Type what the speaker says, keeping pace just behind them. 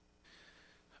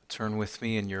Turn with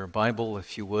me in your Bible,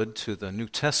 if you would, to the New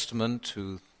Testament,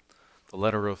 to the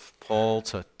letter of Paul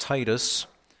to Titus,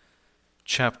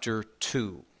 chapter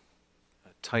 2.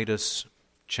 Titus,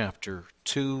 chapter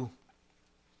 2.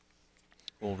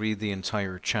 We'll read the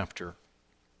entire chapter.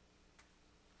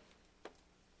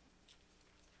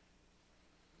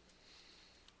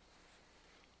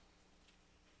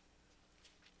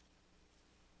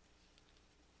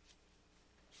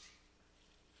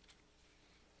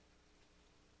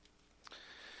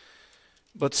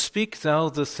 But speak thou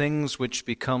the things which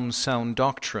become sound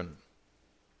doctrine,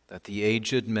 that the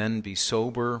aged men be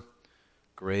sober,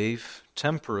 grave,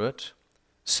 temperate,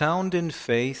 sound in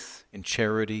faith, in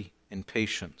charity, in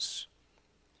patience.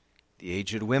 The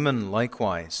aged women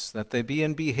likewise, that they be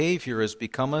in behavior as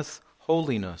becometh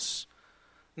holiness,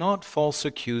 not false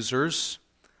accusers,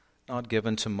 not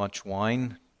given to much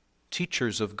wine,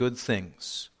 teachers of good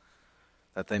things,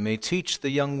 that they may teach the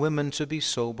young women to be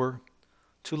sober,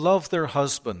 to love their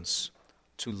husbands,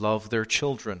 to love their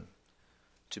children,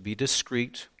 to be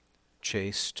discreet,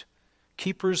 chaste,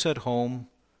 keepers at home,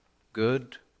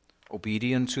 good,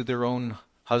 obedient to their own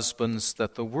husbands,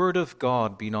 that the word of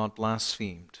God be not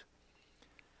blasphemed.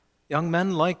 Young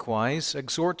men likewise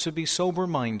exhort to be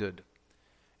sober-minded,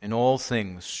 in all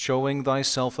things showing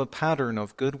thyself a pattern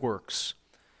of good works,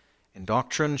 in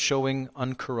doctrine showing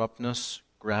uncorruptness,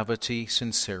 gravity,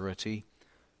 sincerity,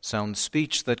 sound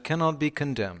speech that cannot be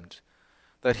condemned,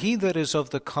 that he that is of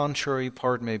the contrary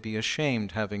part may be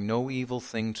ashamed, having no evil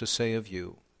thing to say of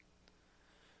you.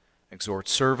 Exhort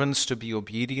servants to be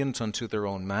obedient unto their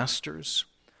own masters,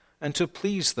 and to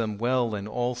please them well in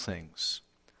all things,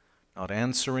 not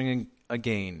answering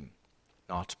again,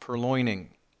 not purloining,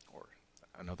 or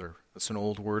that's an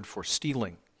old word for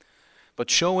stealing, but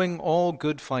showing all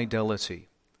good fidelity,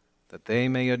 that they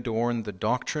may adorn the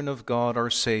doctrine of God our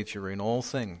Savior in all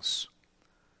things.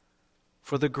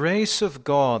 For the grace of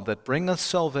God that bringeth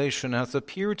salvation hath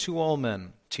appeared to all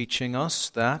men, teaching us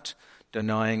that,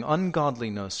 denying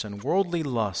ungodliness and worldly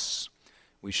lusts,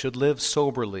 we should live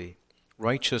soberly,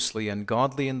 righteously, and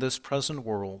godly in this present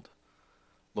world,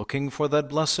 looking for that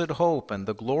blessed hope and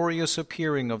the glorious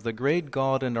appearing of the great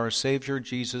God and our Savior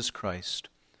Jesus Christ,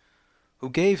 who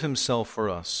gave himself for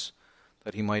us,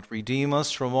 that he might redeem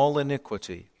us from all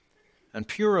iniquity, and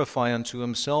purify unto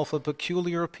himself a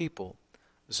peculiar people,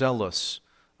 zealous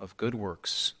of good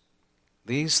works.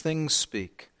 These things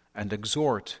speak, and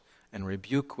exhort, and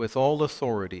rebuke with all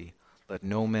authority. Let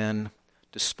no man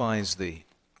despise thee.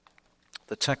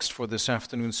 The text for this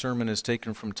afternoon's sermon is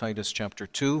taken from Titus chapter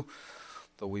 2,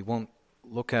 though we won't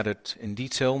look at it in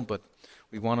detail, but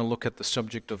we want to look at the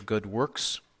subject of good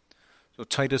works. So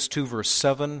Titus 2 verse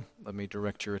 7, let me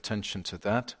direct your attention to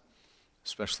that,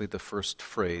 especially the first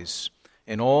phrase.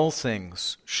 In all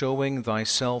things, showing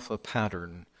thyself a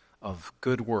pattern of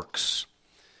good works.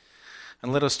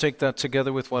 And let us take that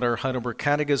together with what our Heidelberg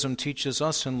Catechism teaches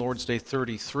us in Lord's Day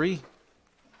 33,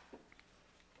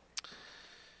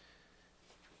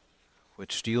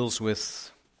 which deals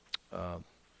with the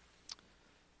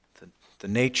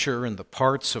nature and the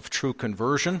parts of true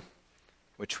conversion,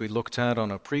 which we looked at on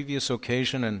a previous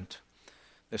occasion, and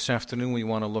this afternoon we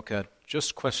want to look at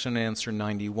just question and answer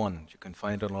 91. You can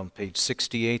find it on page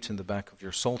 68 in the back of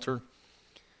your Psalter.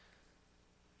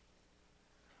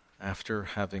 After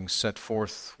having set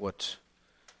forth what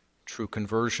true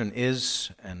conversion is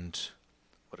and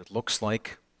what it looks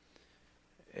like,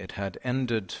 it had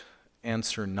ended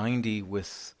answer 90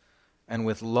 with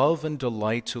love and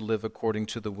delight to live according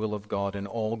to the will of God in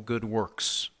all good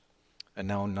works, and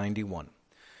now 91.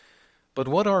 But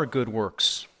what are good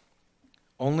works?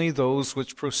 Only those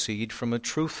which proceed from a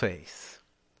true faith,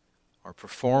 are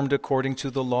performed according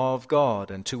to the law of God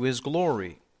and to his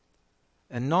glory,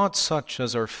 and not such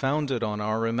as are founded on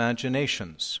our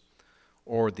imaginations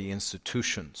or the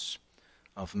institutions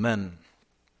of men.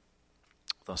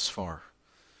 Thus far.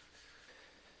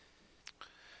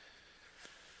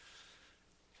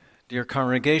 Dear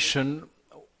congregation,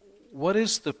 what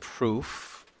is the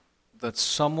proof that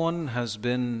someone has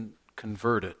been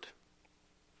converted?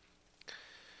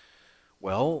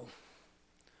 Well,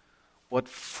 what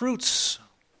fruits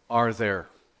are there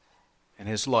in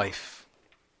his life?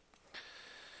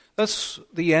 That's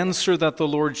the answer that the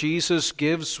Lord Jesus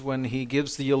gives when he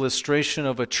gives the illustration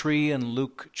of a tree in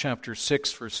Luke chapter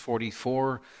 6, verse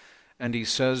 44, and he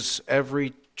says,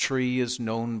 every tree is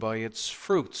known by its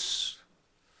fruits.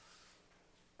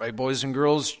 Right, boys and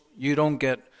girls, you don't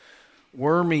get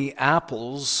wormy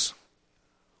apples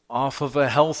off of a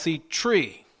healthy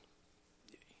tree.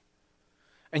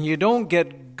 And you don't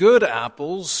get good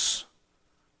apples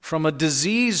from a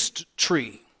diseased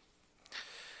tree.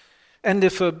 And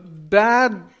if a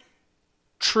bad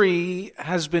tree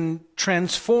has been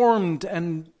transformed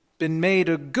and been made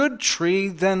a good tree,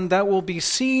 then that will be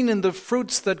seen in the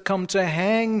fruits that come to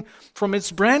hang from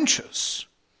its branches.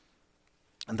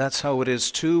 And that's how it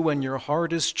is too when your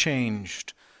heart is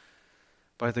changed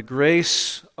by the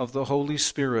grace of the Holy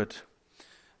Spirit.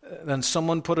 Then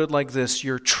someone put it like this: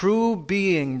 your true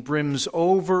being brims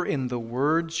over in the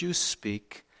words you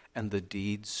speak and the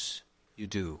deeds you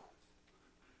do.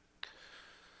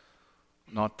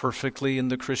 Not perfectly in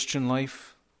the Christian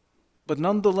life, but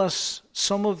nonetheless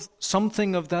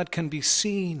something of that can be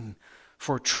seen,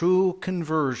 for true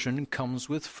conversion comes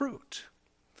with fruit.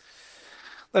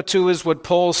 That too is what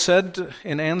Paul said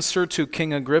in answer to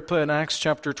King Agrippa in Acts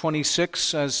chapter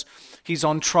 26, as he's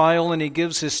on trial and he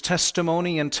gives his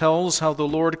testimony and tells how the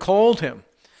Lord called him.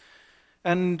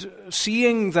 And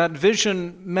seeing that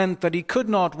vision meant that he could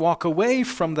not walk away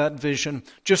from that vision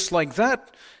just like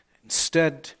that.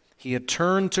 Instead, he had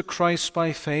turned to Christ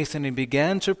by faith and he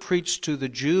began to preach to the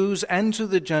Jews and to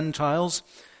the Gentiles,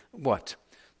 what?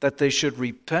 That they should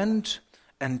repent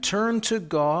and turn to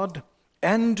God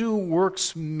and do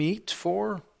works meet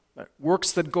for,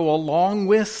 works that go along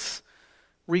with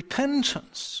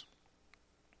repentance.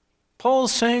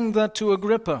 Paul's saying that to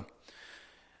Agrippa.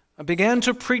 I began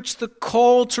to preach the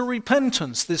call to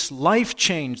repentance, this life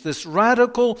change, this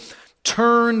radical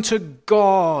turn to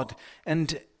God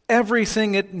and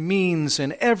everything it means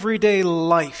in everyday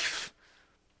life.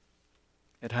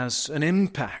 It has an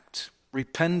impact.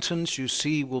 Repentance, you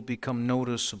see, will become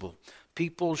noticeable.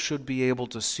 People should be able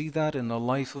to see that in the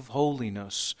life of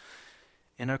holiness,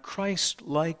 in a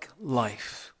Christ-like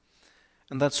life.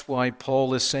 And that's why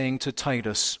Paul is saying to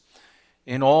Titus,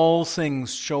 in all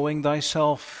things showing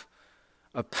thyself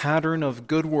a pattern of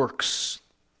good works.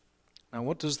 Now,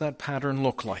 what does that pattern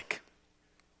look like?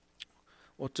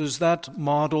 What does that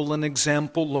model and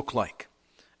example look like?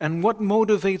 And what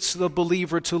motivates the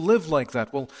believer to live like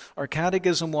that? Well, our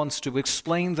catechism wants to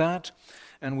explain that,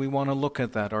 and we want to look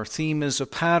at that. Our theme is a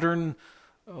pattern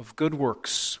of good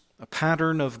works. A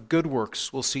pattern of good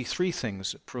works. We'll see three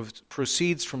things. It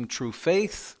proceeds from true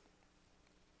faith.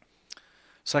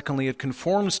 Secondly, it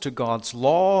conforms to God's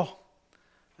law.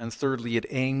 And thirdly, it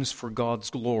aims for God's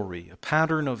glory. A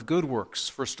pattern of good works.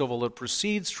 First of all, it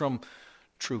proceeds from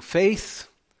true faith.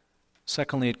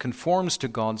 Secondly, it conforms to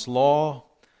God's law.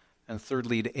 And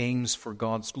thirdly, it aims for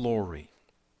God's glory.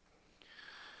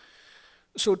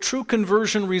 So true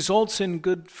conversion results in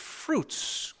good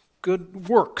fruits, good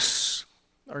works.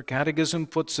 Our catechism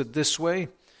puts it this way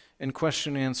in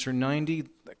question and answer 90.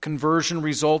 Conversion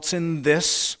results in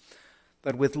this,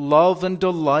 that with love and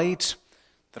delight,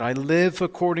 that I live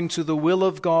according to the will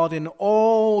of God in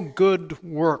all good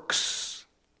works.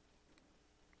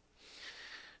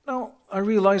 Now, I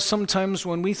realize sometimes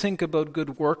when we think about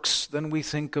good works, then we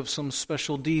think of some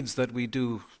special deeds that we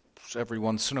do every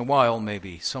once in a while,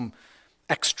 maybe, some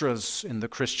extras in the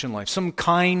Christian life, some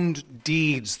kind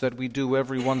deeds that we do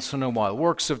every once in a while,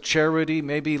 works of charity,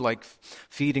 maybe like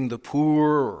feeding the poor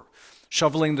or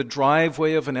shoveling the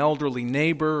driveway of an elderly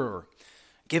neighbor or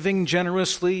giving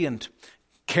generously and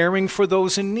caring for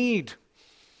those in need.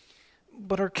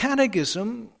 But our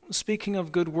catechism, speaking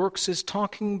of good works, is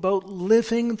talking about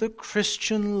living the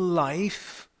Christian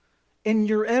life in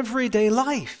your everyday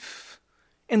life,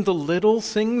 in the little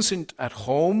things at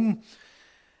home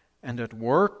and at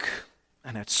work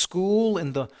and at school,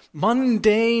 in the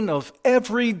mundane of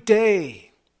every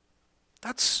day.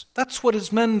 That's what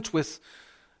is meant with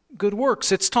good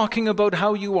works. It's talking about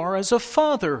how you are as a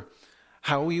father,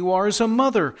 how you are as a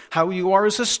mother, how you are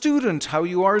as a student, how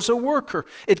you are as a worker.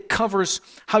 It covers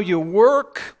how you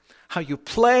work, how you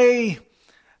play,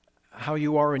 how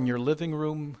you are in your living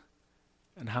room,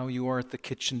 and how you are at the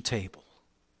kitchen table.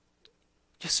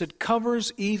 Yes, it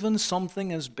covers even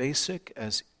something as basic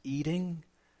as eating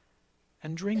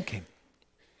and drinking.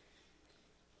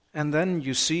 And then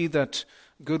you see that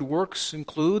good works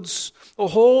includes a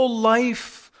whole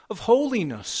life of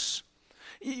holiness.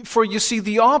 For you see,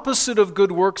 the opposite of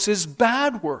good works is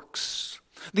bad works.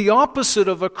 The opposite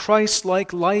of a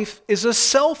Christ-like life is a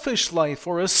selfish life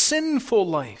or a sinful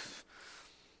life.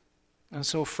 And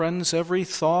so, friends, every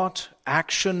thought,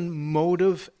 action,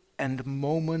 motive, and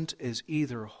moment is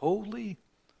either holy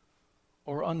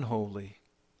or unholy.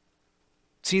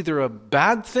 It's either a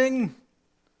bad thing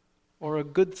or a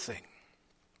good thing.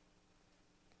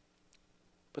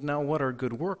 But now, what are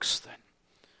good works then?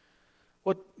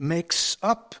 What makes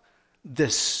up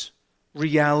this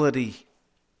reality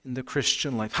in the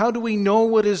Christian life? How do we know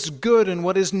what is good and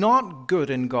what is not good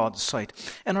in God's sight?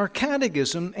 And our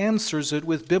catechism answers it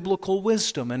with biblical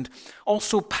wisdom and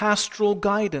also pastoral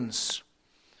guidance.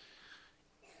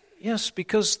 Yes,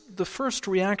 because the first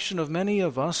reaction of many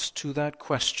of us to that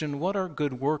question, what are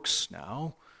good works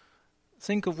now?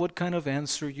 Think of what kind of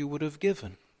answer you would have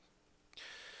given.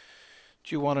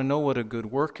 Do you want to know what a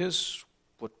good work is?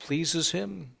 What pleases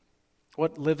Him?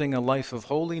 What living a life of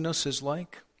holiness is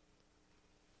like?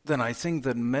 Then I think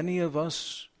that many of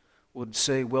us would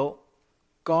say, well,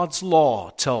 God's law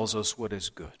tells us what is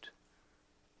good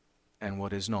and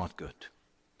what is not good.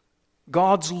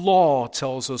 God's law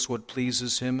tells us what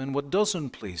pleases Him and what doesn't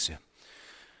please Him.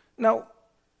 Now,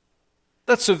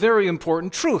 that's a very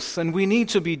important truth, and we need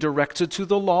to be directed to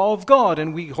the law of God,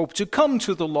 and we hope to come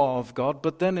to the law of God.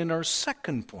 But then in our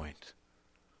second point,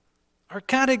 our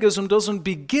catechism doesn't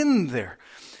begin there.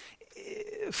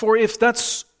 For if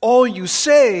that's all you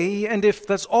say, and if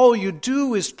that's all you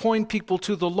do is point people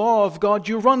to the law of God,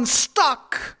 you run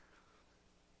stuck.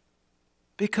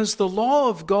 Because the law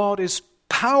of God is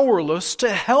powerless to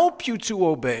help you to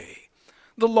obey.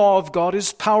 The law of God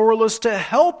is powerless to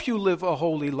help you live a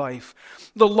holy life.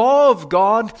 The law of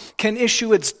God can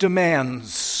issue its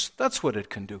demands. That's what it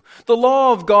can do. The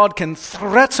law of God can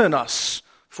threaten us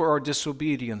for our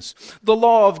disobedience. The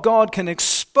law of God can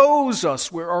expose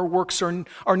us where our works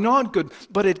are not good,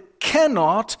 but it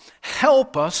cannot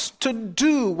help us to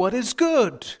do what is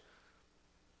good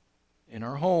in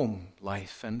our home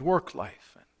life and work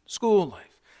life and school life.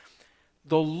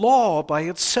 The law by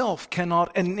itself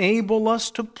cannot enable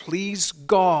us to please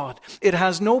God. It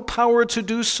has no power to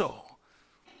do so.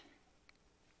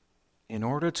 In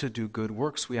order to do good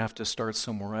works, we have to start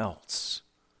somewhere else.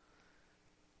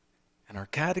 And our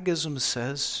catechism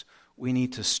says we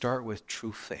need to start with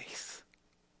true faith.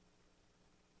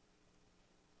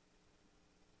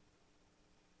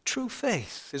 True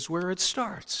faith is where it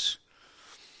starts.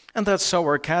 And that's how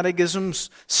our catechism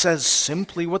says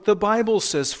simply what the Bible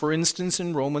says. For instance,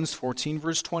 in Romans 14,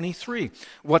 verse 23,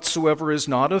 whatsoever is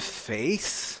not of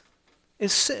faith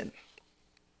is sin.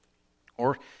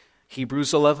 Or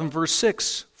Hebrews 11, verse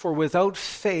 6, for without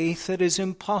faith it is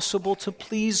impossible to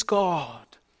please God.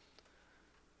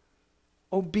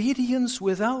 Obedience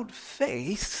without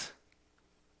faith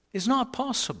is not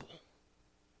possible.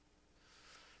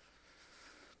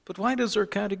 But why does our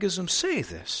catechism say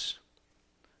this?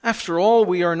 After all,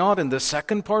 we are not in the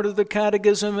second part of the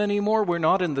catechism anymore. We're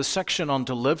not in the section on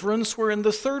deliverance. We're in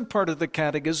the third part of the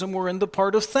catechism. We're in the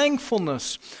part of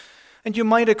thankfulness. And you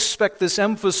might expect this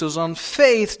emphasis on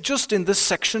faith just in the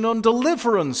section on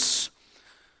deliverance.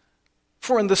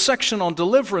 For in the section on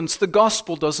deliverance, the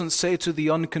gospel doesn't say to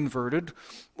the unconverted,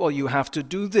 well, you have to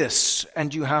do this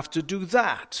and you have to do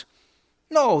that.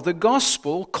 No, the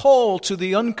gospel call to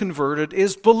the unconverted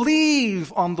is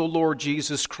believe on the Lord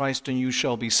Jesus Christ and you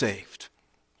shall be saved.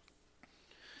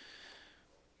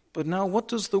 But now what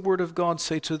does the Word of God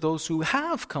say to those who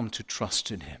have come to trust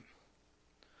in Him?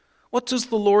 What does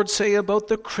the Lord say about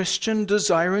the Christian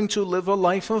desiring to live a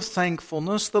life of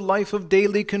thankfulness, the life of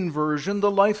daily conversion,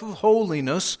 the life of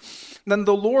holiness? Then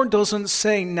the Lord doesn't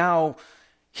say, now,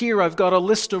 here I've got a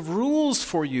list of rules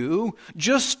for you,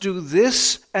 just do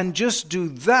this and just do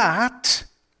that.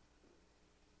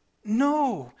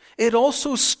 No, it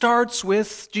also starts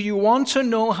with, do you want to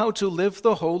know how to live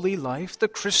the holy life, the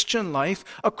Christian life,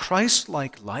 a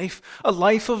Christ-like life, a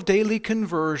life of daily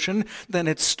conversion? Then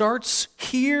it starts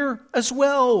here as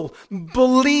well.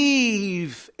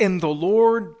 Believe in the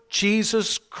Lord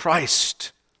Jesus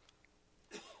Christ.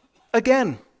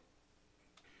 Again,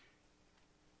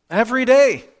 every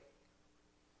day.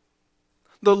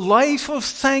 The life of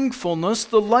thankfulness,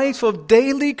 the life of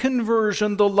daily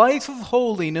conversion, the life of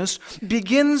holiness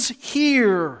begins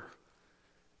here.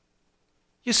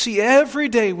 You see, every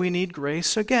day we need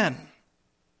grace again.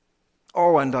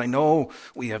 Oh, and I know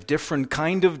we have different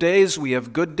kind of days. We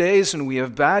have good days and we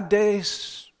have bad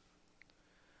days.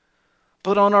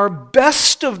 But on our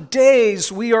best of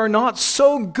days, we are not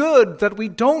so good that we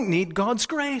don't need God's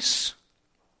grace.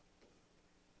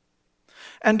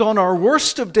 And on our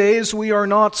worst of days, we are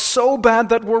not so bad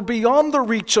that we're beyond the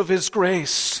reach of His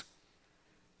grace.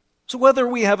 So whether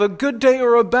we have a good day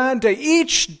or a bad day,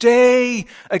 each day,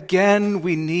 again,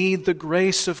 we need the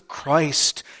grace of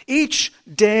Christ. Each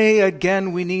day,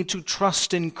 again, we need to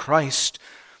trust in Christ.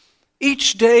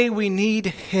 Each day, we need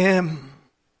Him.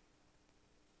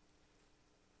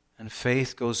 And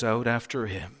faith goes out after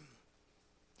Him.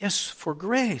 Yes, for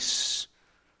grace.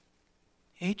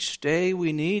 Each day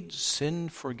we need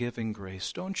sin-forgiving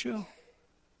grace, don't you?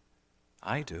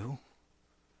 I do.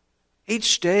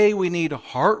 Each day we need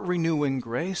heart-renewing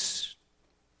grace.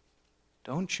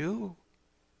 Don't you?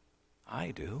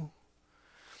 I do.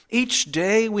 Each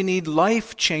day we need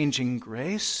life-changing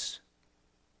grace.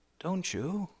 Don't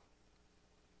you?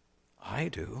 I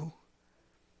do.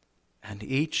 And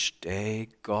each day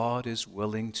God is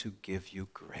willing to give you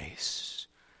grace.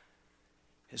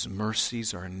 His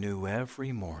mercies are new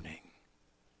every morning.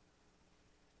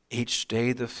 Each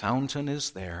day the fountain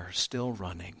is there, still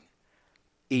running.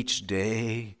 Each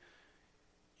day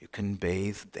you can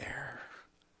bathe there.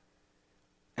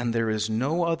 And there is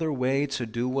no other way to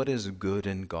do what is good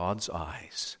in God's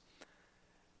eyes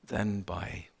than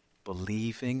by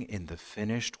believing in the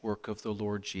finished work of the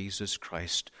Lord Jesus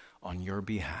Christ on your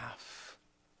behalf.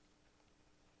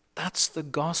 That's the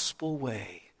gospel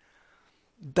way.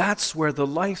 That's where the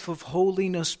life of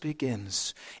holiness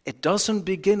begins. It doesn't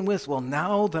begin with, well,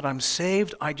 now that I'm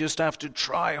saved, I just have to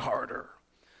try harder.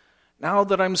 Now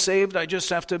that I'm saved, I just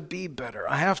have to be better.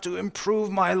 I have to improve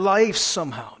my life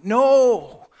somehow.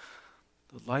 No!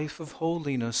 The life of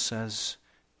holiness says,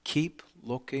 keep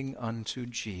looking unto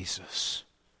Jesus.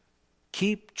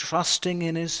 Keep trusting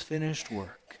in his finished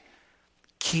work.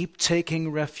 Keep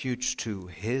taking refuge to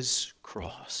his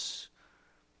cross.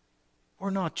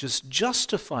 We're not just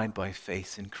justified by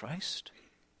faith in Christ.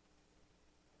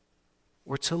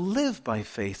 We're to live by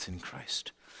faith in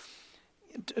Christ.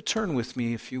 Turn with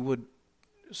me, if you would,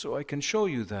 so I can show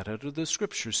you that out of the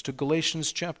Scriptures, to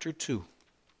Galatians chapter 2.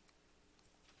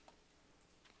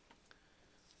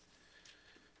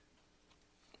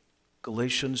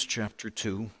 Galatians chapter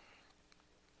 2,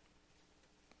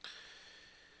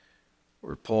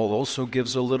 where Paul also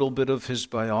gives a little bit of his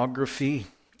biography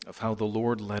of how the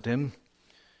Lord led him.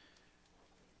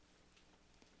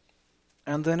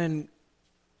 And then in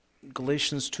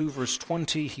Galatians 2 verse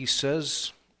 20 he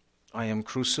says, I am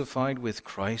crucified with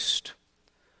Christ,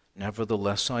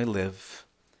 nevertheless I live.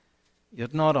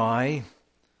 Yet not I,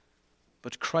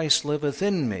 but Christ liveth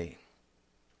in me.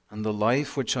 And the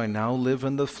life which I now live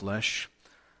in the flesh,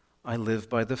 I live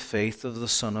by the faith of the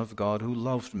Son of God who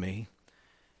loved me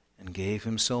and gave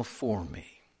himself for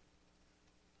me.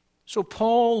 So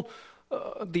Paul,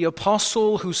 the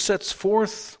apostle who sets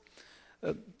forth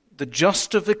the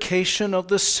justification of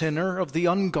the sinner, of the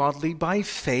ungodly by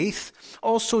faith,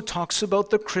 also talks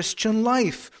about the Christian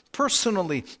life,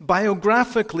 personally,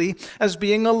 biographically, as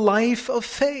being a life of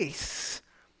faith.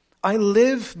 I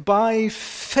live by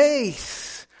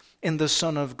faith in the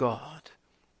Son of God.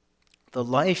 The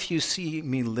life you see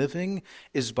me living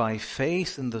is by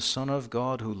faith in the Son of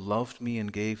God who loved me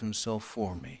and gave himself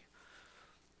for me.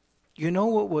 You know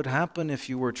what would happen if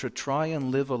you were to try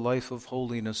and live a life of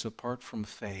holiness apart from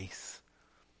faith?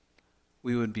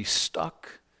 We would be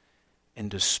stuck in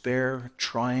despair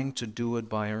trying to do it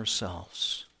by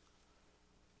ourselves.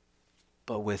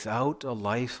 But without a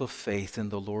life of faith in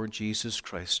the Lord Jesus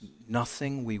Christ,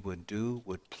 nothing we would do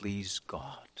would please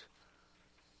God.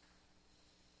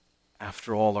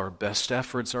 After all, our best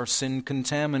efforts are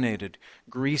sin-contaminated,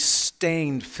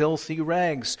 grease-stained, filthy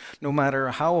rags. No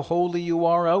matter how holy you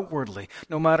are outwardly,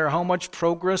 no matter how much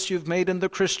progress you've made in the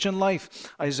Christian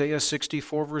life, Isaiah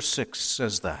 64 verse 6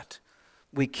 says that.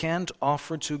 We can't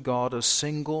offer to God a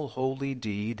single holy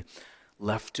deed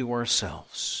left to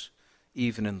ourselves,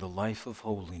 even in the life of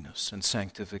holiness and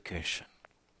sanctification.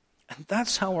 And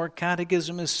that's how our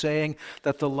catechism is saying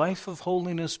that the life of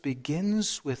holiness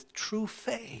begins with true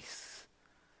faith.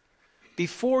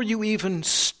 Before you even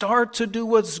start to do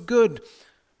what's good,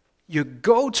 you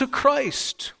go to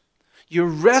Christ. You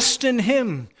rest in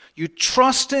him. You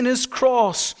trust in his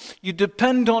cross. You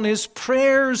depend on his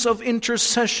prayers of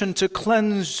intercession to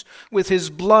cleanse with his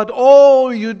blood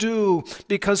all you do,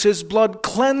 because his blood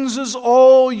cleanses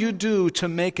all you do to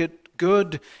make it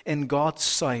good in God's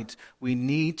sight. We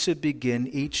need to begin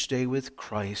each day with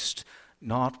Christ,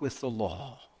 not with the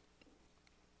law.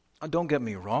 Don't get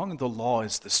me wrong, the law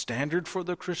is the standard for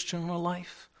the Christian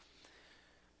life.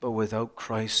 But without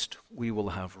Christ, we will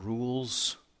have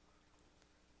rules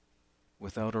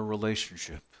without a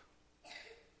relationship.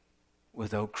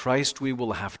 Without Christ, we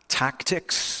will have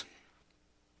tactics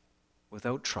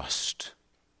without trust.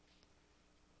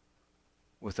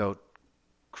 Without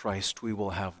Christ, we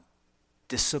will have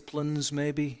disciplines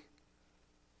maybe,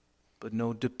 but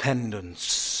no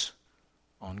dependence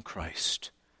on Christ.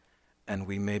 And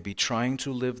we may be trying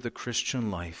to live the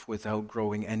Christian life without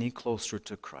growing any closer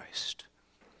to Christ.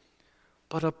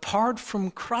 But apart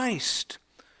from Christ,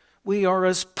 we are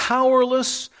as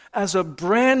powerless as a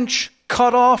branch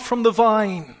cut off from the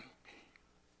vine.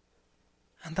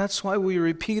 And that's why we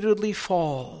repeatedly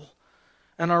fall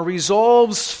And our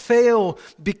resolves fail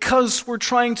because we're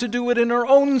trying to do it in our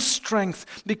own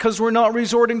strength, because we're not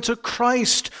resorting to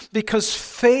Christ, because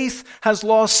faith has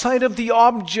lost sight of the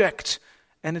object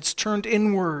and it's turned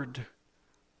inward.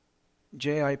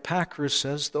 J.I. Packer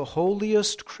says the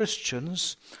holiest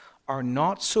Christians are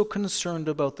not so concerned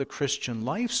about the Christian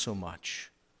life so much,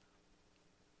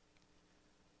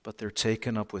 but they're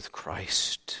taken up with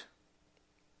Christ.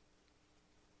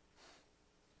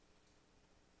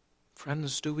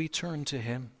 Friends, do we turn to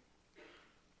Him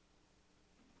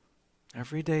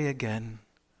every day again?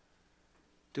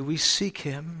 Do we seek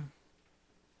Him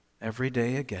every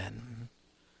day again?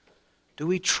 Do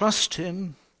we trust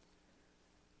Him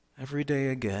every day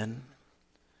again?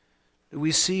 Do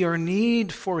we see our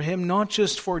need for Him not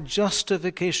just for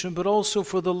justification, but also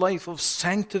for the life of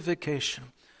sanctification?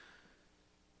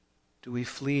 Do we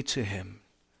flee to Him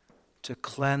to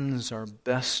cleanse our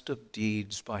best of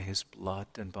deeds by His blood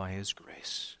and by His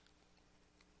grace?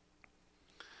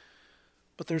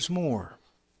 But there's more.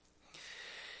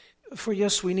 For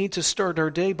yes, we need to start our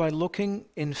day by looking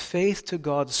in faith to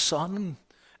God's Son.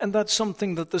 And that's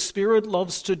something that the Spirit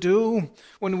loves to do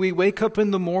when we wake up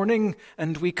in the morning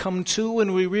and we come to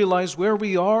and we realize where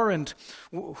we are and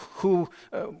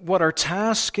what our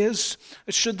task is.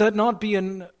 Should that not be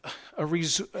a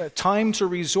time to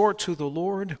resort to the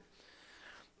Lord?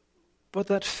 But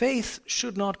that faith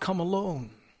should not come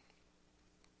alone.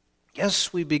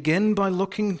 Yes, we begin by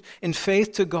looking in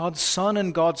faith to God's Son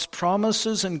and God's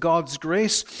promises and God's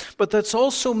grace, but that's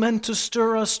also meant to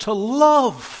stir us to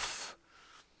love.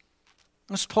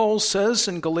 As Paul says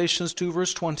in Galatians 2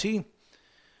 verse 20,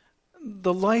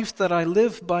 the life that I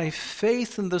live by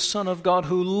faith in the Son of God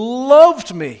who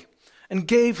loved me and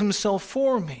gave Himself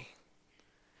for me.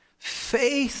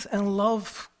 Faith and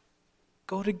love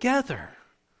go together.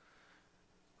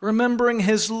 Remembering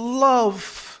His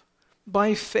love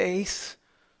by faith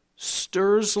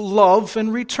stirs love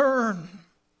in return.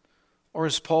 Or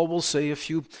as Paul will say a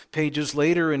few pages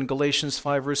later in Galatians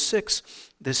 5 verse 6,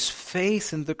 this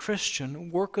faith in the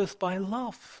Christian worketh by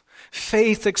love.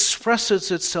 Faith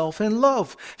expresses itself in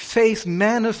love. Faith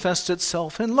manifests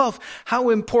itself in love.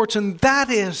 How important that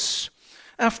is.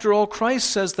 After all, Christ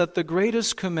says that the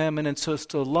greatest commandment is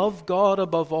to love God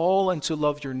above all and to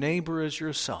love your neighbor as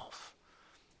yourself.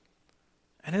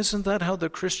 And isn't that how the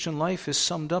Christian life is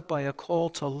summed up by a call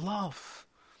to love?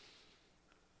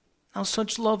 Now,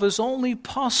 such love is only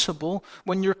possible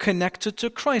when you're connected to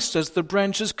Christ, as the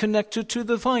branch is connected to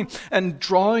the vine, and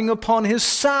drawing upon His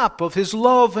sap of His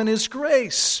love and His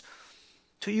grace.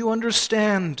 Do you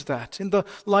understand that? In the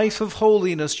life of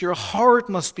holiness, your heart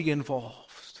must be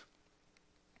involved.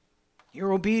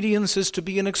 Your obedience is to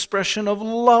be an expression of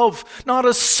love, not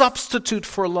a substitute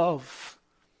for love.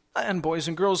 And boys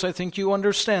and girls, I think you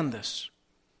understand this.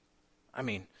 I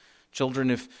mean, children,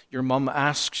 if your mom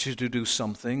asks you to do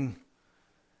something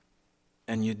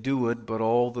and you do it, but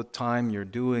all the time you're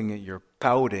doing it, you're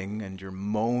pouting and you're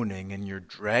moaning and you're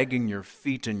dragging your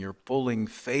feet and you're pulling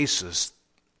faces,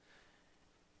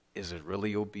 is it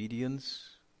really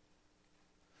obedience?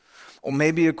 Or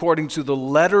maybe according to the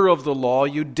letter of the law,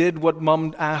 you did what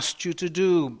mom asked you to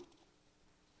do,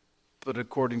 but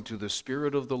according to the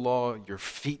spirit of the law, your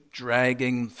feet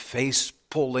dragging, face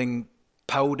pulling,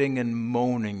 pouting and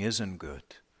moaning isn't good.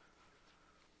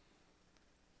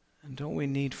 And don't we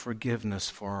need forgiveness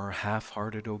for our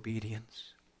half-hearted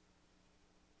obedience?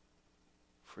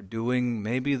 For doing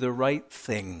maybe the right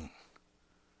thing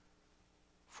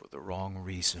for the wrong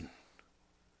reason.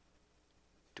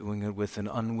 Doing it with an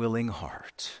unwilling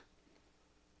heart.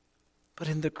 But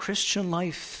in the Christian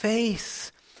life,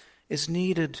 faith is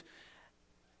needed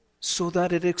so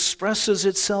that it expresses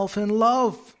itself in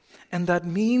love. And that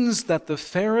means that the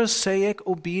Pharisaic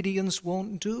obedience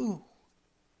won't do.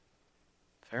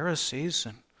 Pharisees,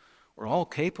 and we're all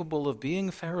capable of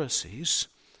being Pharisees.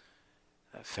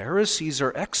 Pharisees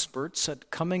are experts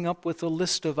at coming up with a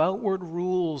list of outward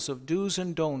rules of do's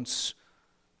and don'ts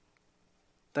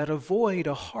that avoid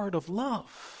a heart of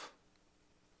love.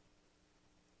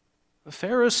 A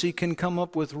Pharisee can come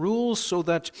up with rules so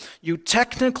that you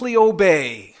technically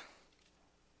obey,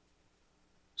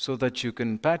 so that you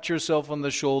can pat yourself on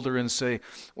the shoulder and say,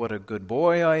 what a good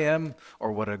boy I am,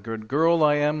 or what a good girl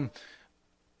I am.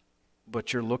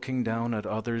 But you're looking down at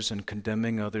others and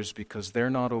condemning others because they're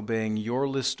not obeying your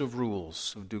list of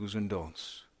rules of do's and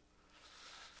don'ts.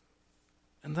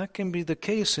 And that can be the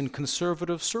case in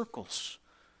conservative circles,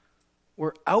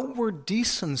 where outward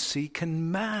decency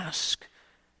can mask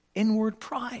inward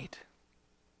pride.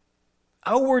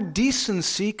 Outward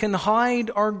decency can hide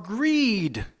our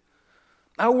greed.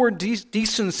 Outward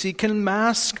decency can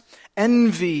mask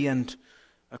envy and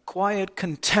a quiet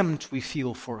contempt we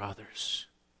feel for others.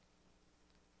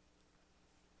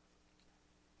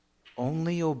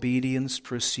 Only obedience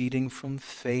proceeding from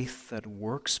faith that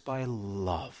works by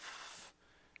love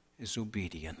is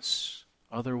obedience.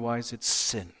 Otherwise, it's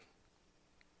sin.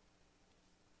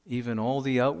 Even all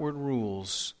the outward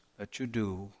rules that you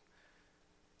do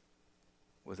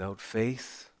without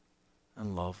faith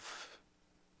and love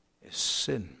is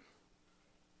sin.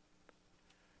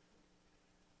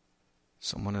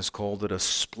 Someone has called it a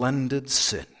splendid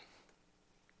sin.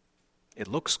 It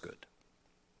looks good.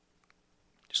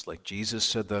 Just like Jesus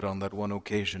said that on that one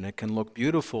occasion. It can look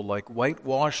beautiful, like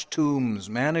whitewashed tombs,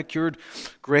 manicured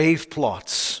grave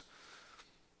plots.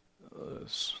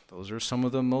 Those are some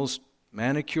of the most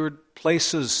manicured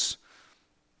places,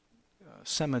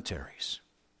 cemeteries.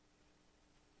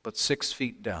 But 6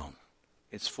 feet down,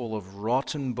 it's full of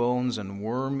rotten bones and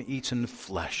worm-eaten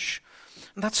flesh.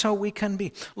 And that's how we can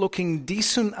be, looking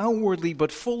decent outwardly,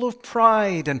 but full of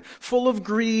pride and full of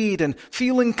greed and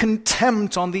feeling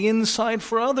contempt on the inside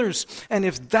for others. And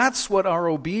if that's what our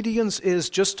obedience is,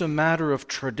 just a matter of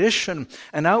tradition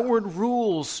and outward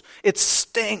rules, it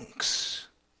stinks.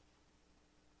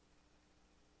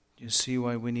 You see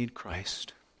why we need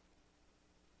Christ?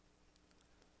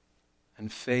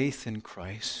 And faith in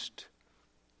Christ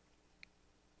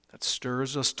that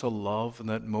stirs us to love and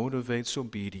that motivates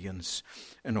obedience,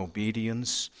 and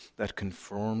obedience that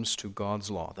conforms to God's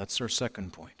law. That's our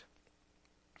second point.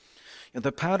 And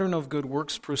the pattern of good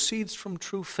works proceeds from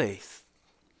true faith,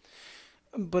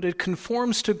 but it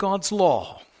conforms to God's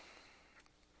law.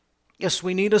 Yes,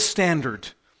 we need a standard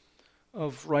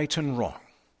of right and wrong.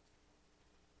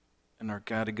 And our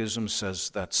catechism says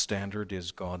that standard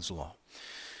is God's law.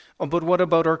 But what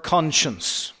about our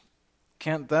conscience?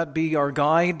 Can't that be our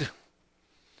guide?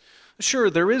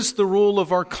 Sure, there is the rule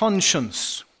of our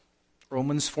conscience.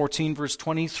 Romans 14, verse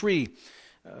 23,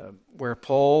 where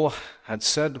Paul had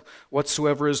said,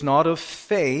 whatsoever is not of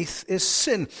faith is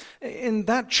sin. In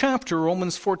that chapter,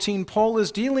 Romans 14, Paul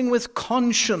is dealing with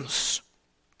conscience.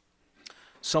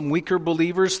 Some weaker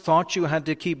believers thought you had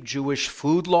to keep Jewish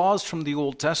food laws from the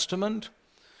Old Testament.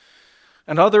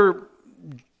 And other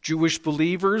Jewish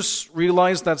believers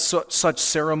realized that such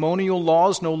ceremonial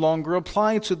laws no longer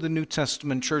apply to the New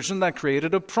Testament church, and that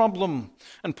created a problem.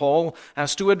 And Paul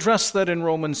has to address that in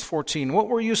Romans 14. What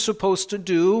were you supposed to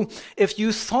do if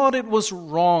you thought it was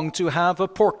wrong to have a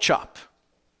pork chop?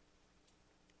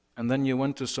 And then you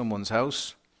went to someone's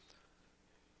house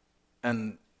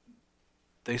and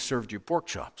they served you pork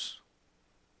chops.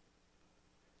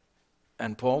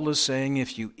 And Paul is saying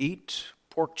if you eat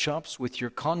pork chops with your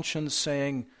conscience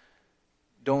saying,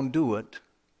 don't do it,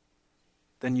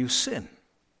 then you sin.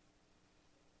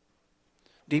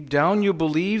 Deep down you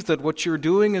believe that what you're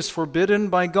doing is forbidden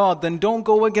by God, then don't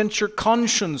go against your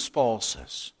conscience, Paul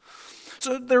says.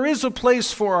 So there is a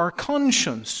place for our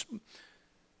conscience.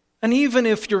 And even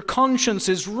if your conscience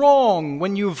is wrong,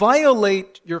 when you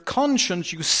violate your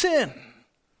conscience, you sin.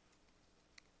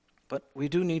 But we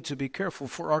do need to be careful,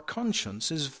 for our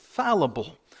conscience is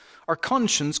fallible. Our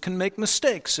conscience can make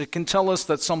mistakes. It can tell us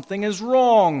that something is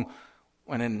wrong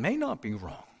when it may not be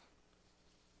wrong.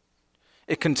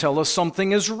 It can tell us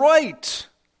something is right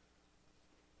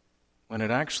when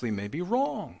it actually may be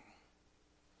wrong.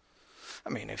 I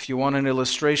mean, if you want an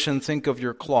illustration, think of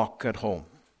your clock at home.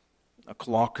 A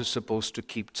clock is supposed to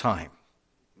keep time.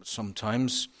 But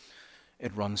sometimes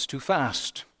it runs too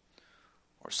fast.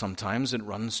 Or sometimes it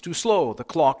runs too slow. The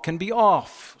clock can be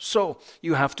off. So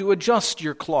you have to adjust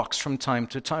your clocks from time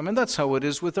to time. And that's how it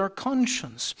is with our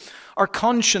conscience. Our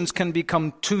conscience can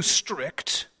become too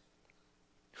strict,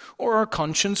 or our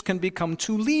conscience can become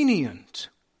too lenient.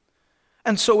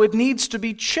 And so it needs to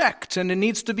be checked, and it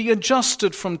needs to be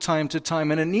adjusted from time to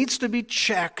time, and it needs to be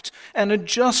checked and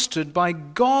adjusted by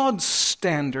God's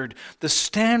standard, the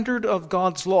standard of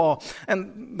God's law.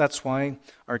 And that's why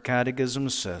our catechism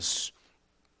says,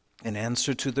 in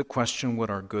answer to the question,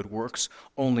 what are good works?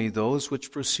 Only those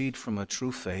which proceed from a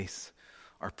true faith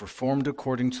are performed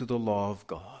according to the law of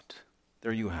God.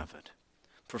 There you have it.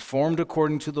 Performed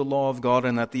according to the law of God,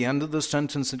 and at the end of the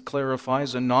sentence it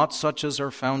clarifies, and not such as are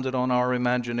founded on our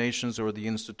imaginations or the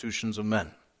institutions of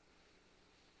men.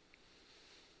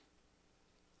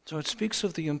 So it speaks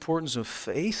of the importance of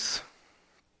faith,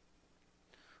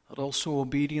 but also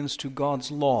obedience to God's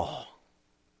law.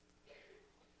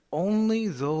 Only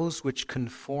those which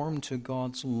conform to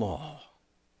God's law.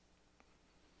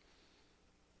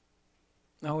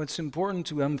 Now, it's important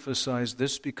to emphasize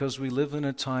this because we live in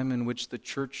a time in which the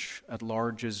church at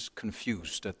large is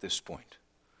confused at this point.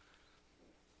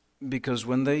 Because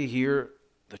when they hear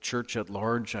the church at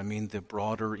large, I mean the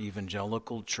broader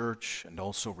evangelical church and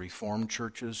also Reformed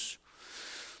churches,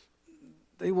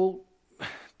 they will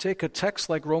take a text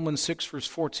like Romans 6 verse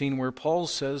 14 where Paul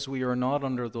says we are not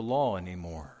under the law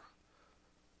anymore,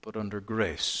 but under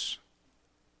grace.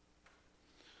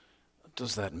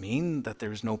 Does that mean that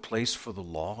there's no place for the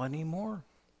law anymore?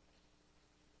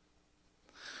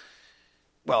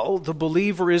 Well, the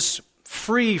believer is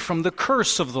free from the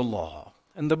curse of the law,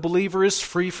 and the believer is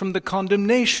free from the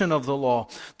condemnation of the law.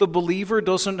 The believer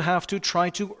doesn't have to try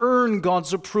to earn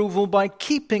God's approval by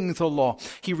keeping the law.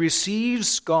 He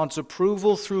receives God's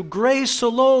approval through grace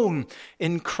alone,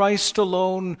 in Christ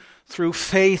alone, through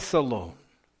faith alone.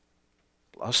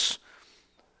 Plus,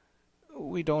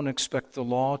 we don't expect the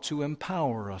law to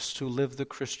empower us to live the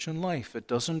Christian life. It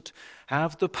doesn't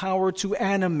have the power to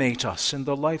animate us in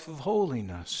the life of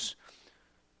holiness.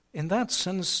 In that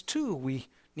sense, too, we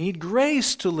need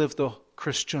grace to live the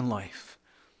Christian life.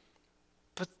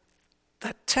 But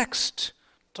that text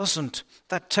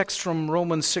from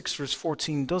Romans 6 verse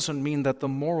 14 doesn't mean that the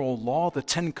moral law, the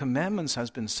 10 Commandments,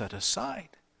 has been set aside.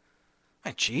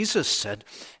 And Jesus said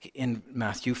in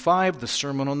Matthew 5, the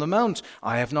Sermon on the Mount,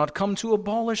 I have not come to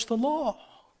abolish the law.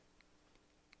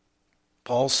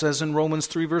 Paul says in Romans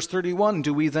 3 verse 31,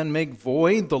 do we then make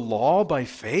void the law by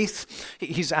faith?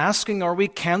 He's asking, are we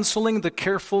canceling the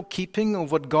careful keeping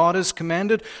of what God has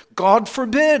commanded? God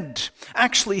forbid.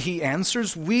 Actually, he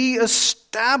answers, we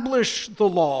establish the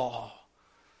law.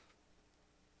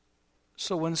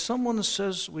 So when someone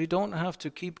says we don't have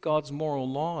to keep God's moral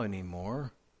law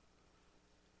anymore,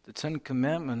 the 10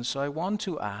 Commandments, I want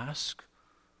to ask,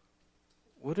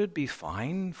 would it be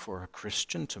fine for a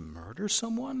Christian to murder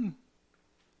someone?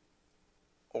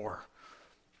 Or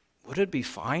would it be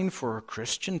fine for a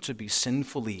Christian to be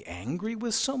sinfully angry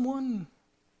with someone?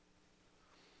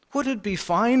 Would it be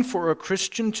fine for a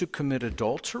Christian to commit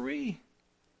adultery?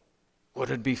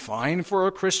 Would it be fine for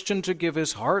a Christian to give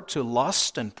his heart to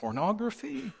lust and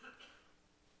pornography?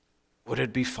 Would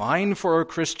it be fine for a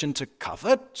Christian to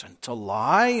covet and to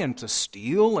lie and to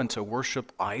steal and to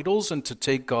worship idols and to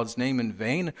take God's name in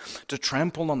vain, to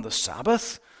trample on the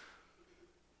Sabbath?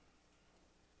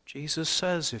 Jesus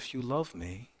says, if you love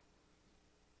me,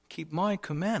 keep my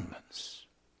commandments.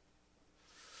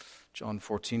 John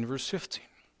 14 verse 15.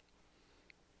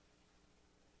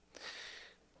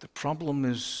 The problem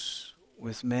is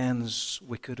with man's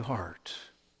wicked heart.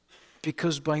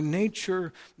 Because by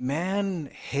nature,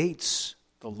 man hates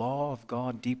the law of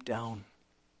God deep down.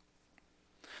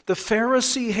 The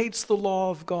Pharisee hates the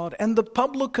law of God, and the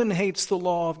publican hates the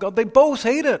law of God. They both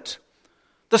hate it.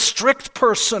 The strict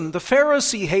person, the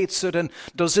Pharisee, hates it and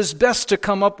does his best to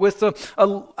come up with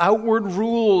outward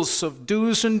rules of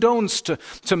do's and don'ts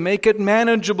to make it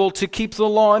manageable, to keep the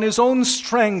law in his own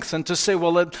strength and to say,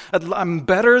 well, I'm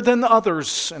better than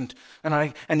others.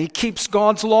 And he keeps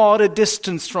God's law at a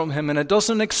distance from him, and it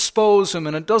doesn't expose him,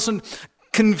 and it doesn't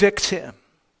convict him.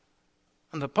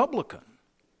 And the publican,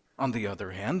 on the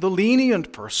other hand, the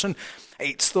lenient person,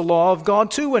 hates the law of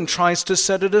God too and tries to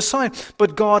set it aside.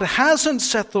 But God hasn't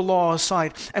set the law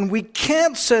aside, and we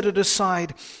can't set it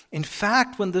aside. In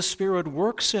fact, when the Spirit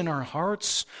works in our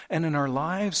hearts and in our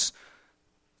lives,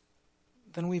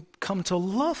 then we come to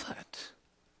love it.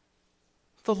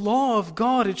 The law of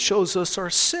God, it shows us our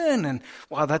sin, and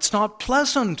wow, that's not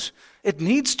pleasant. It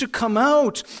needs to come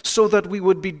out so that we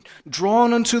would be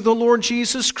drawn unto the Lord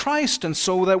Jesus Christ and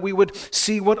so that we would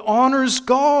see what honors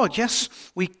God. Yes,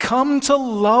 we come to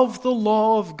love the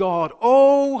law of God.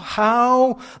 Oh,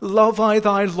 how love I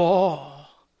thy law.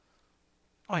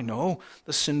 I know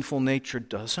the sinful nature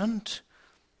doesn't,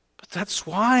 but that's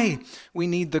why we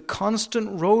need the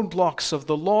constant roadblocks of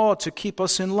the law to keep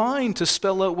us in line, to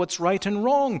spell out what's right and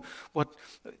wrong. One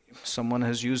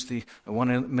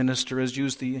minister has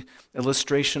used the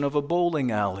illustration of a bowling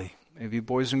alley. Maybe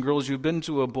boys and girls, you've been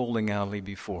to a bowling alley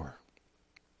before.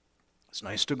 It's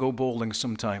nice to go bowling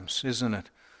sometimes, isn't it?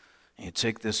 And you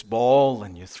take this ball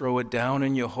and you throw it down,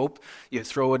 and you hope you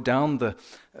throw it down the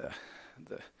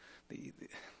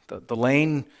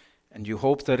lane, and you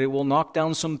hope that it will knock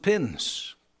down some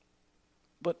pins.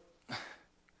 But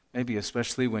maybe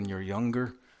especially when you're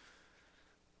younger,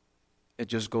 it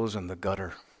just goes in the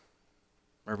gutter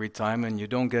every time, and you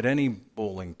don't get any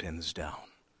bowling pins down.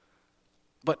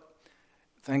 But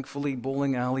thankfully,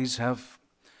 bowling alleys have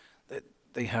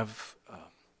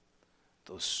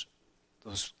those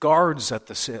guards at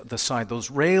the side, those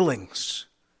railings.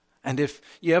 And if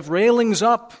you have railings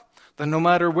up, then no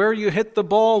matter where you hit the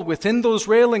ball within those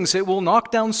railings, it will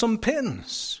knock down some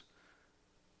pins.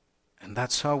 And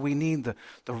that's how we need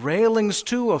the railings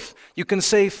too of, you can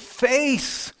say,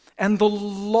 faith and the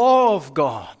law of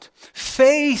God,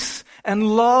 faith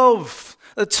and love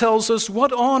that tells us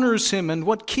what honors Him and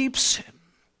what keeps Him.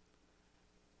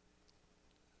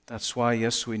 That's why,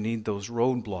 yes, we need those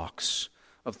roadblocks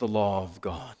of the law of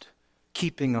God,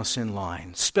 keeping us in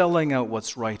line, spelling out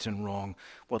what's right and wrong,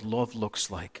 what love looks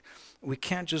like. We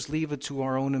can't just leave it to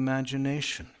our own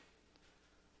imagination.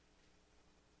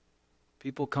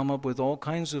 People come up with all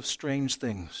kinds of strange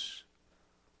things.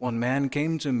 One man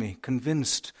came to me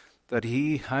convinced that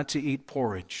he had to eat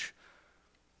porridge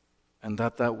and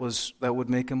that would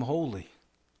make him holy,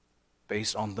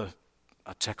 based on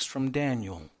a text from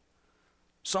Daniel.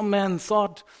 Some man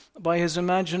thought by his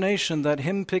imagination that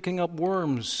him picking up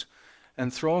worms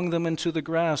and throwing them into the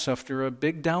grass after a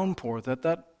big downpour,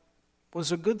 that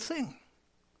was a good thing.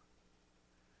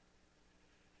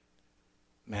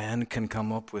 Man can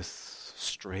come up with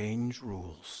strange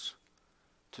rules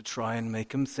to try and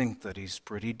make him think that he's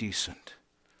pretty decent.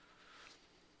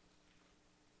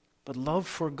 But love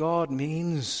for God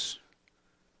means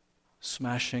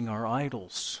smashing our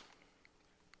idols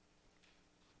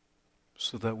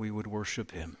so that we would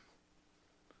worship Him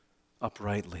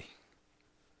uprightly.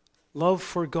 Love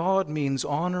for God means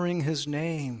honoring His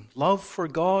name. Love for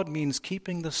God means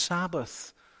keeping the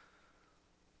Sabbath.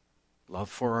 Love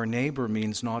for our neighbor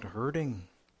means not hurting,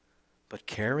 but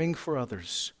caring for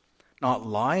others. Not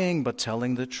lying, but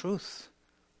telling the truth.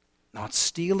 Not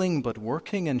stealing, but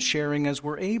working and sharing as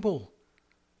we're able.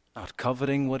 Not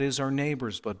coveting what is our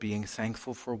neighbor's, but being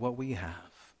thankful for what we have.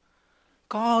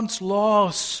 God's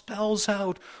law spells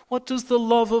out what does the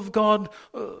love of God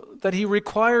that He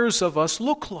requires of us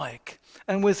look like.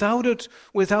 And without it,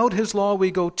 without His law, we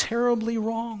go terribly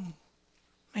wrong.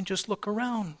 And just look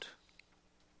around.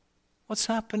 What's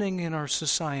happening in our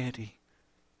society,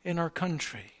 in our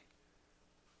country?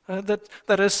 That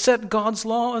has set God's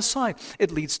law aside. It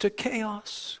leads to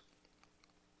chaos,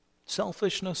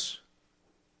 selfishness,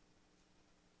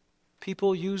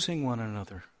 people using one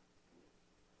another,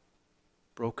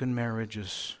 broken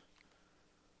marriages,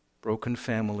 broken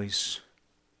families,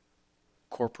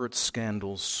 corporate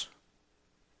scandals.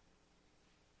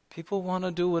 People want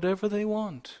to do whatever they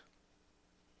want,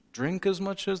 drink as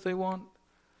much as they want,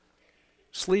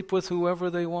 sleep with whoever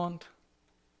they want,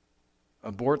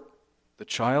 abort the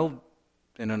child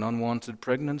in an unwanted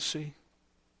pregnancy,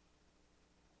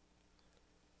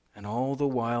 and all the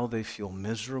while they feel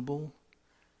miserable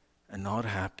and not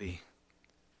happy,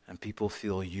 and people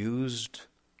feel used,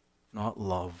 not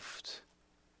loved.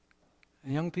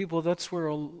 And young people, that's where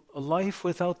a life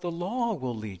without the law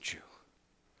will lead you.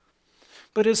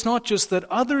 But it's not just that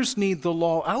others need the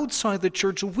law outside the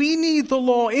church. We need the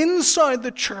law inside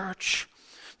the church.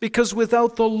 Because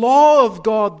without the law of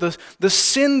God, the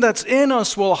sin that's in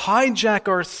us will hijack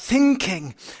our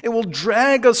thinking. It will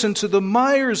drag us into the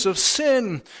mires of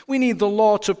sin. We need the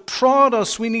law to prod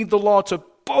us. We need the law to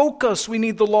poke us. We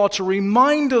need the law to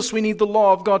remind us. We need the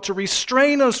law of God to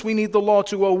restrain us. We need the law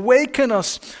to awaken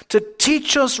us, to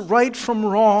teach us right from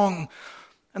wrong.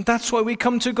 And that's why we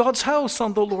come to God's house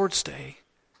on the Lord's Day.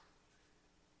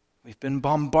 We've been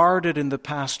bombarded in the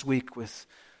past week with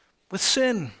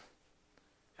sin.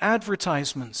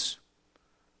 Advertisements,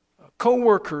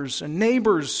 co-workers and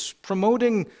neighbors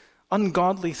promoting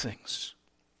ungodly things.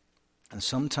 And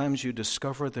sometimes you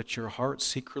discover that your heart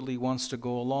secretly wants to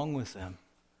go along with them.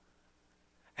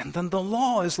 And then the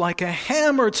law is like a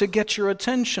hammer to get your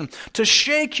attention, to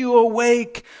shake you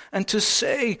awake and to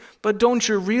say, but don't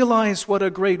you realize what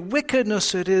a great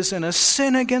wickedness it is and a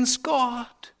sin against God?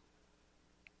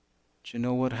 Do you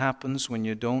know what happens when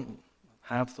you don't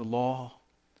have the law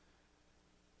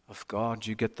of God?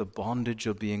 You get the bondage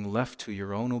of being left to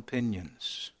your own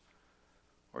opinions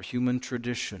or human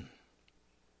tradition,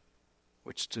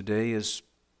 which today is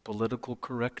political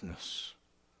correctness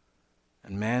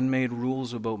and man-made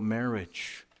rules about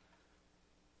marriage,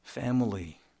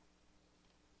 family,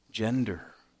 gender.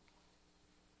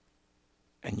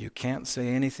 And you can't say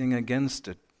anything against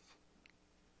it,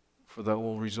 for that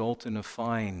will result in a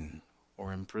fine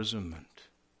or imprisonment.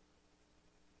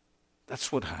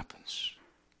 That's what happens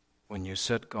when you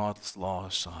set God's law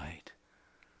aside.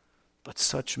 But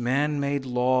such man-made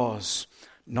laws,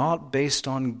 not based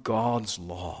on God's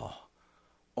law,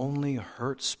 only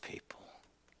hurts people.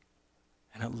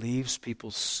 And it leaves people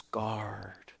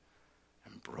scarred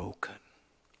and broken.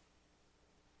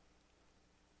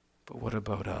 But what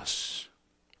about us?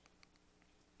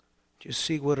 Do you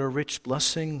see what a rich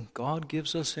blessing God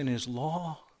gives us in His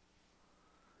law?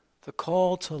 The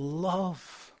call to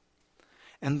love.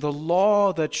 And the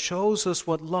law that shows us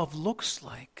what love looks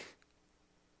like.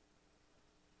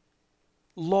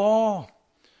 Law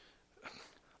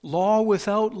Law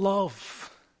without love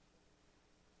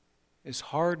is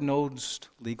hard-nosed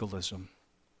legalism.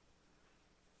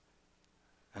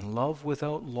 And love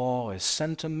without law is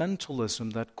sentimentalism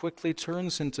that quickly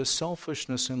turns into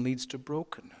selfishness and leads to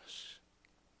brokenness.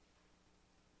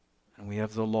 And we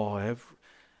have the law,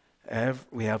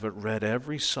 we have it read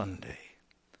every Sunday.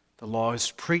 The law is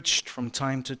preached from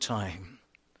time to time.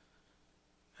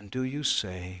 And do you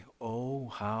say, "Oh,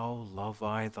 how love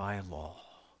I thy law"?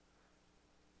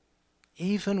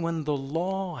 Even when the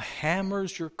law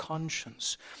hammers your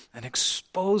conscience and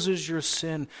exposes your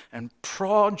sin and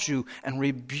prods you and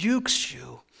rebukes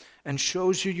you and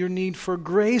shows you your need for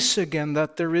grace again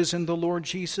that there is in the Lord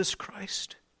Jesus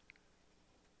Christ.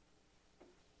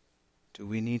 Do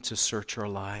we need to search our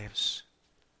lives?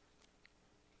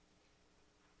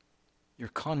 Your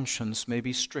conscience may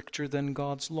be stricter than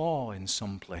God's law in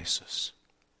some places.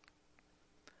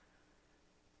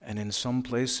 And in some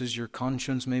places, your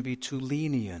conscience may be too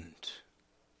lenient.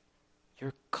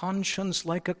 Your conscience,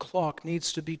 like a clock,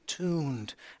 needs to be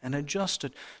tuned and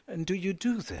adjusted. And do you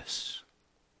do this?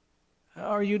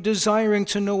 Are you desiring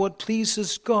to know what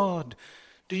pleases God?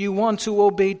 Do you want to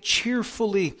obey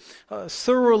cheerfully,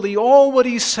 thoroughly, all what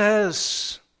He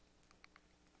says?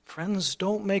 Friends,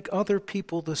 don't make other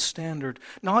people the standard.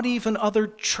 Not even other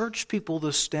church people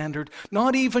the standard.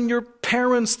 Not even your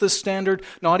parents the standard.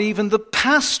 Not even the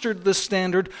pastor the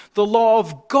standard. The law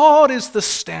of God is the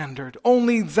standard.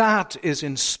 Only that is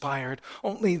inspired.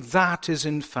 Only that is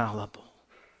infallible.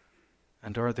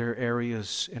 And are there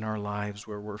areas in our lives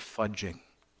where we're fudging?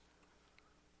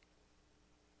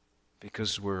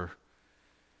 Because we're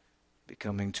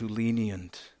becoming too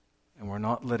lenient. And we're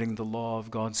not letting the law of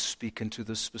God speak into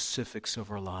the specifics of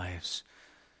our lives.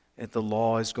 The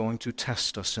law is going to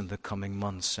test us in the coming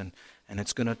months, and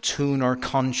it's going to tune our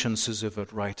consciences if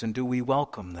it right. And do we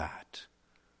welcome that?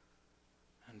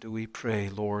 And do we pray,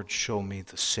 "Lord, show me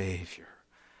the Savior,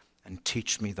 and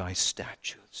teach me thy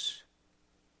statutes"?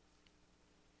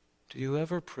 Do you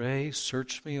ever pray,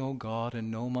 "Search me, O God, and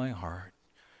know my heart.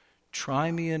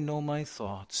 Try me and know my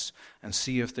thoughts, and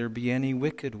see if there be any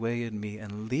wicked way in me,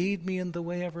 and lead me in the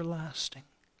way everlasting"?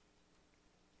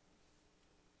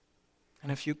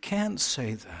 And if you can't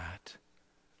say that,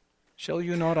 shall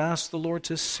you not ask the Lord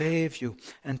to save you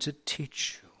and to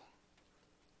teach you?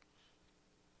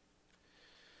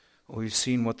 Well, we've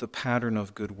seen what the pattern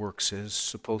of good works is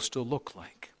supposed to look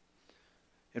like.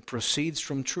 It proceeds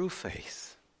from true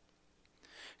faith,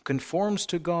 conforms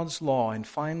to God's law, and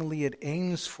finally it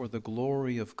aims for the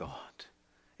glory of God.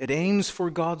 It aims for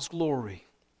God's glory.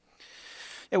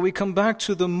 And we come back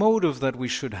to the motive that we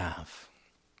should have.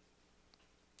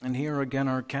 And here again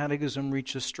our catechism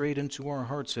reaches straight into our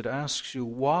hearts. It asks you,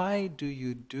 why do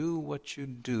you do what you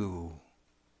do?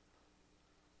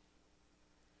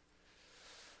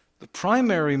 The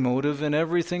primary motive in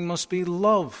everything must be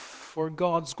love for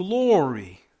God's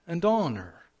glory and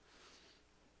honor.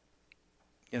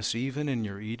 Yes, even in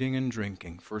your eating and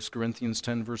drinking. 1 Corinthians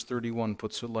 10 verse 31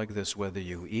 puts it like this: whether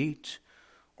you eat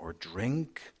or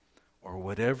drink or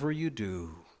whatever you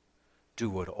do,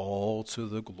 do it all to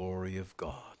the glory of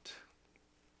God.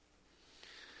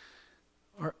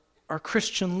 Our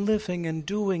Christian living and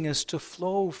doing is to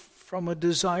flow from a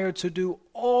desire to do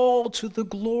all to the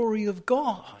glory of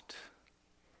God.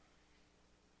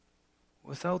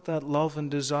 Without that love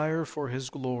and desire for His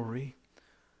glory,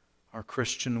 our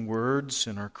Christian words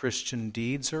and our Christian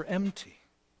deeds are empty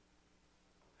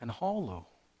and hollow.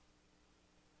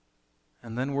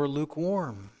 And then we're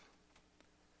lukewarm.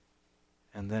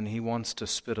 And then He wants to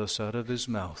spit us out of His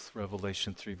mouth,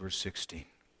 Revelation 3 verse 16.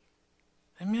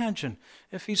 Imagine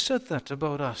if He said that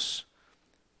about us.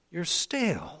 You're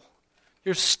stale.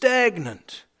 You're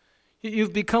stagnant.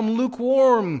 You've become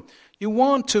lukewarm. You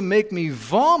want to make me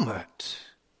vomit.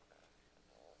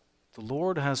 The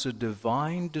Lord has a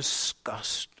divine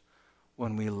disgust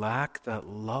when we lack that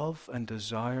love and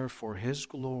desire for His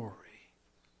glory.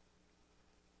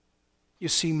 You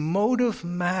see, motive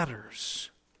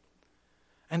matters.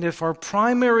 And if our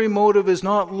primary motive is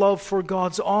not love for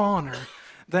God's honor,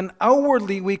 then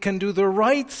outwardly we can do the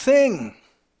right thing,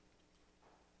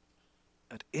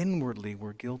 but inwardly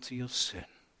we're guilty of sin.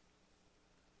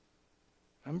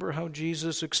 Remember how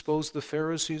Jesus exposed the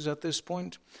Pharisees at this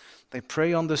point? They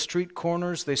pray on the street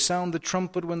corners. They sound the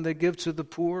trumpet when they give to the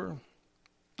poor.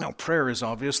 Now, prayer is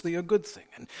obviously a good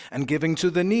thing, and giving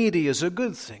to the needy is a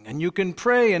good thing. And you can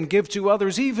pray and give to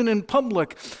others even in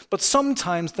public, but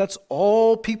sometimes that's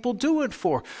all people do it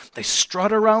for. They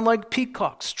strut around like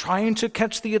peacocks, trying to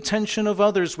catch the attention of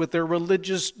others with their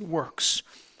religious works.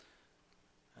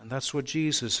 And that's what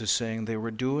Jesus is saying. They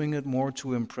were doing it more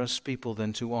to impress people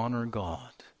than to honor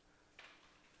God.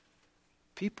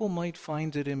 People might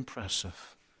find it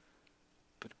impressive,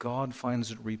 but God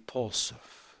finds it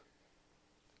repulsive.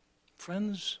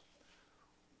 Friends,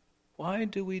 why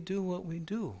do we do what we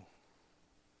do?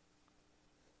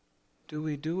 Do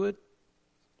we do it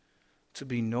to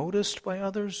be noticed by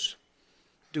others?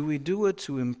 Do we do it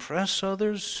to impress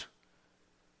others?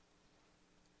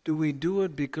 Do we do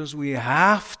it because we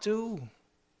have to?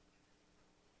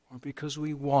 Or because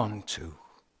we want to?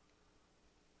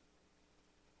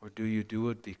 Or do you do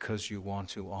it because you want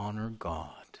to honor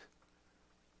God?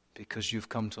 Because you've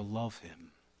come to love Him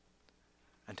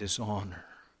and His honor?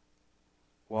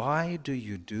 Why do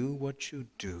you do what you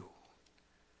do?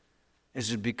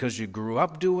 Is it because you grew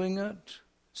up doing it?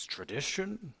 It's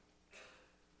tradition?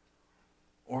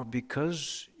 Or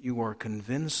because you are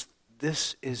convinced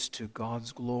this is to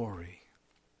God's glory?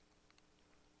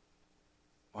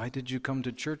 Why did you come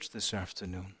to church this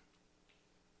afternoon?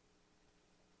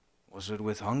 Was it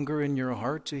with hunger in your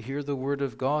heart to hear the Word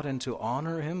of God and to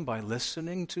honor Him by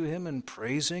listening to Him and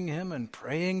praising Him and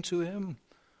praying to Him?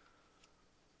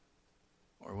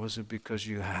 Or was it because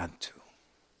you had to?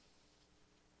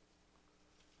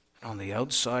 On the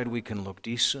outside we can look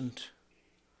decent,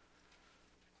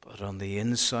 but on the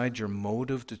inside your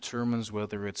motive determines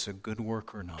whether it's a good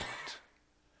work or not.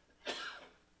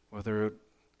 Whether it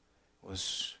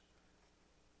was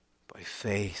by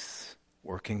faith,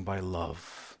 working by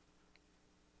love,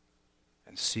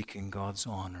 and seeking God's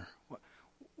honor.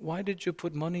 Why did you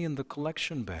put money in the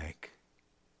collection bag?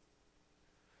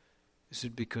 Is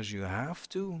it because you have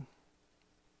to?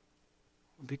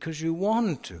 Or because you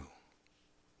want to?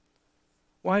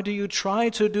 Why do you try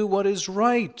to do what is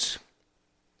right?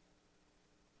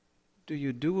 Do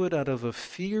you do it out of a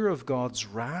fear of God's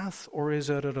wrath, or is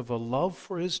it out of a love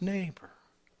for His neighbor?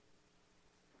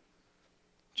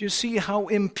 Do you see how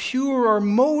impure our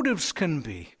motives can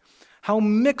be? How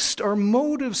mixed our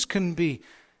motives can be?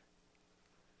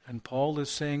 And Paul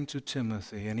is saying to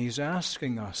Timothy, and he's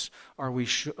asking us,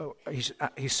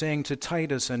 he's saying to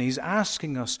Titus, and he's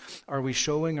asking us, are we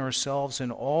showing ourselves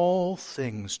in all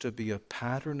things to be a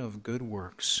pattern of good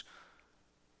works?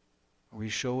 Are we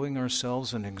showing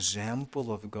ourselves an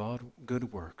example of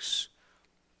good works?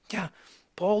 Yeah,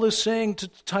 Paul is saying to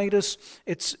Titus,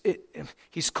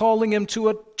 he's calling him to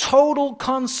a total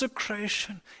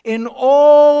consecration in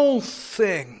all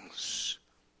things.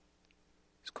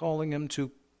 He's calling him to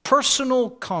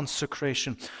personal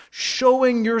consecration,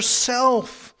 showing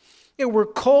yourself. We're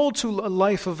called to a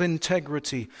life of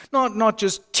integrity, not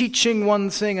just teaching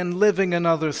one thing and living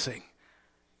another thing.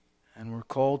 And we're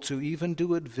called to even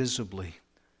do it visibly,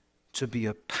 to be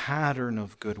a pattern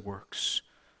of good works,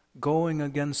 going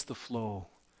against the flow,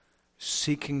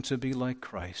 seeking to be like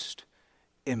Christ,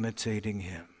 imitating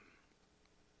Him.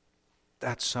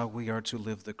 That's how we are to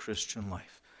live the Christian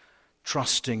life,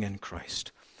 trusting in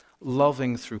Christ,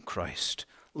 loving through Christ,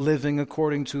 living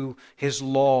according to His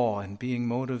law and being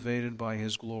motivated by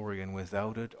His glory. And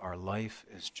without it, our life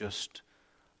is just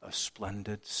a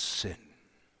splendid sin.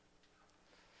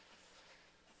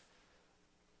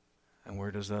 And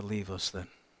where does that leave us then?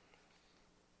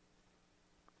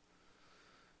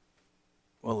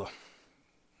 Well,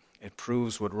 it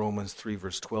proves what Romans 3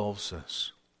 verse 12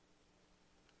 says.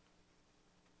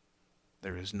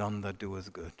 There is none that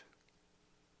doeth good.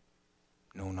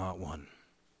 No, not one.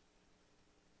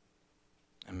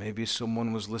 And maybe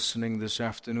someone was listening this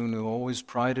afternoon who always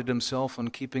prided himself on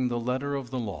keeping the letter of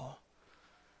the law.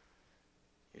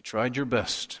 You tried your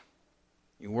best.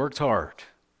 You worked hard.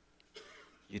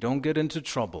 You don't get into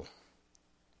trouble.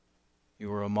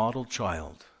 You are a model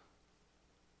child.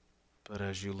 But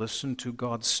as you listen to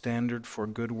God's standard for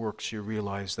good works, you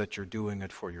realize that you're doing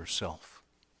it for yourself.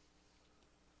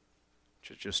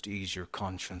 To just ease your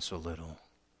conscience a little.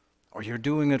 Or you're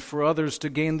doing it for others to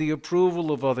gain the approval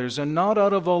of others and not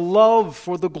out of a love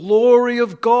for the glory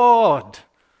of God.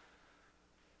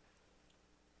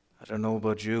 I don't know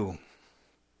about you,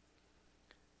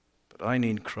 but I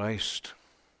need Christ.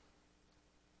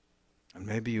 And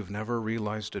maybe you've never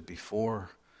realized it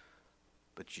before,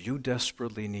 but you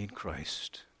desperately need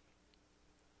Christ,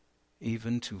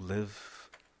 even to live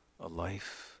a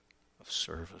life of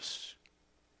service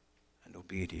and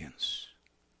obedience.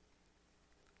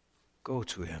 Go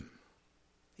to Him,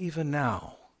 even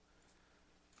now.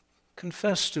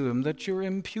 Confess to Him that you're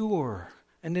impure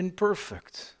and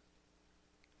imperfect.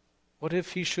 What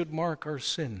if He should mark our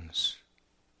sins?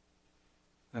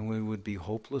 Then we would be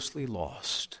hopelessly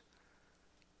lost.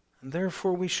 And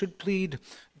therefore we should plead,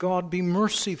 God, be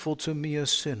merciful to me, a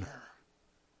sinner.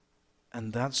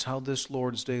 And that's how this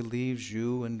Lord's Day leaves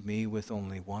you and me with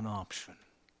only one option: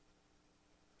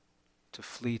 to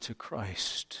flee to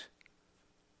Christ,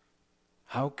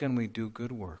 How can we do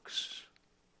good works?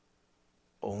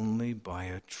 Only by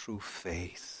a true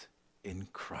faith in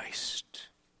Christ.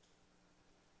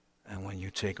 And when you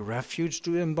take refuge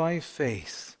to him by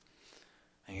faith,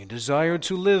 and you desire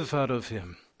to live out of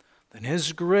him, then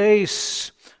his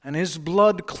grace and his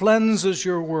blood cleanses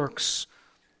your works,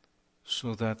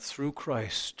 so that through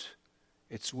Christ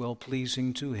it's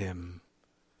well-pleasing to him.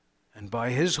 And by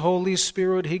his Holy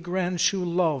Spirit he grants you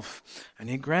love, and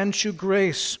he grants you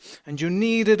grace, and you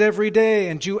need it every day,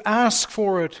 and you ask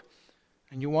for it,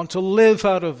 and you want to live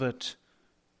out of it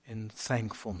in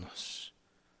thankfulness.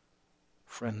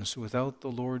 Friends, without the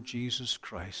Lord Jesus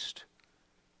Christ,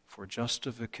 for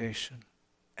justification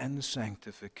and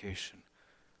sanctification,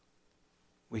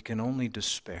 we can only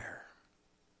despair.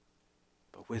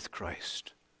 But with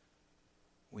Christ,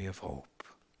 we have hope.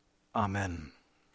 Amen.